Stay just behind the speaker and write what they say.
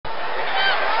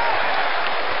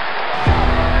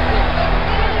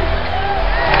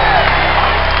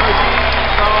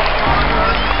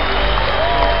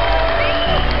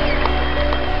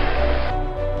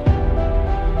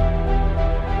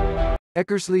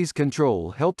Eckersley's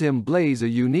control helped him blaze a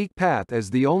unique path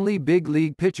as the only big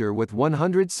league pitcher with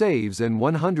 100 saves and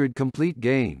 100 complete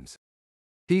games.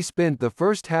 He spent the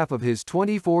first half of his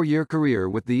 24-year career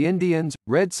with the Indians,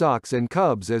 Red Sox and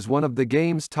Cubs as one of the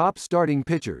game's top starting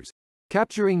pitchers,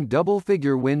 capturing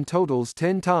double-figure win totals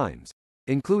 10 times,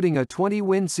 including a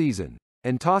 20-win season,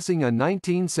 and tossing a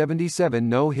 1977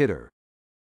 no-hitter.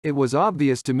 "It was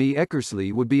obvious to me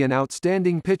Eckersley would be an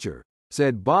outstanding pitcher,"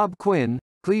 said Bob Quinn,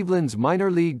 Cleveland's minor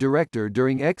league director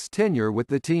during Eck's tenure with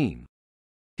the team.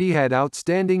 "He had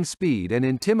outstanding speed and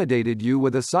intimidated you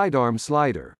with a sidearm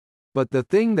slider. But the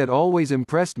thing that always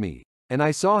impressed me, and I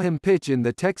saw him pitch in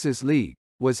the Texas League,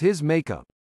 was his makeup.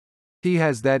 He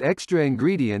has that extra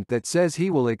ingredient that says he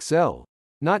will excel.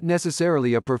 Not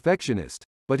necessarily a perfectionist,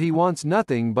 but he wants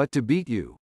nothing but to beat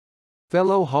you."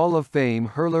 Fellow Hall of Fame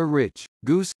hurler Rich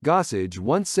Goose Gossage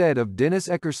once said of Dennis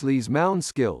Eckersley's mound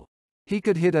skill, "He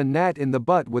could hit a gnat in the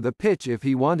butt with a pitch if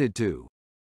he wanted to."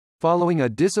 Following a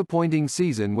disappointing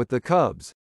season with the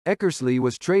Cubs, Eckersley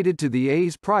was traded to the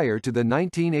A's prior to the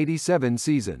 1987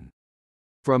 season.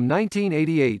 From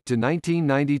 1988 to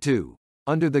 1992,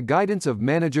 under the guidance of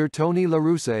manager Tony La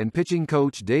Russa and pitching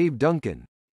coach Dave Duncan,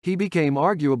 he became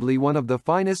arguably one of the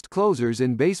finest closers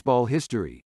in baseball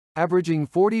history, averaging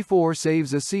 44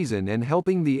 saves a season and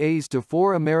helping the A's to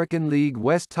 4 American League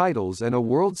West titles and a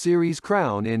World Series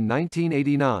crown in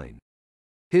 1989.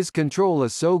 "His control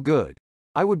is so good.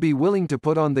 I would be willing to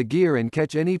put on the gear and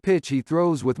catch any pitch he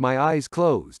throws with my eyes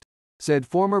closed," said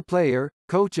former player,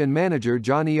 coach and manager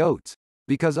Johnny Oates,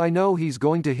 "because I know he's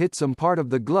going to hit some part of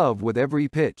the glove with every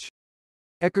pitch."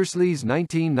 Eckersley's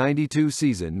 1992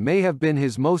 season may have been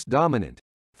his most dominant,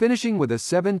 finishing with a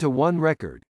 7-1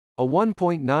 record, a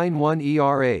 1.91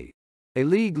 ERA, a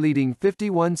league-leading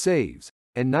 51 saves,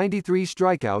 and 93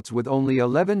 strikeouts with only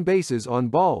 11 bases on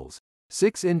balls,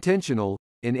 6 intentional,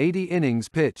 in 80 innings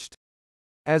pitched.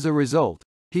 As a result,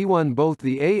 he won both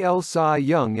the AL Cy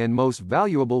Young and Most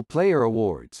Valuable Player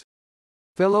awards.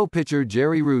 Fellow pitcher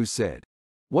Jerry Roos said,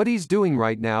 "What he's doing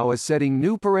right now is setting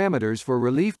new parameters for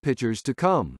relief pitchers to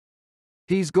come.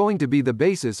 He's going to be the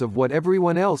basis of what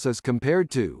everyone else is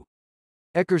compared to."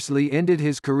 Eckersley ended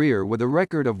his career with a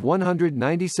record of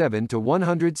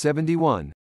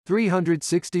 197-171,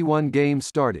 361 games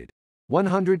started,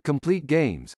 100 complete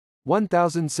games,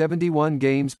 1,071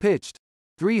 games pitched,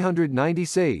 390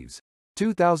 saves,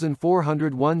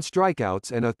 2,401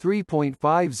 strikeouts and a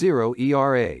 3.50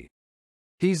 ERA.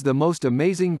 "He's the most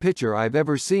amazing pitcher I've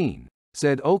ever seen,"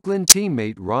 said Oakland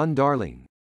teammate Ron Darling.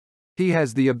 "He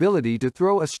has the ability to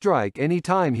throw a strike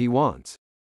anytime he wants.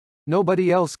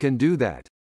 Nobody else can do that.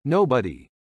 Nobody."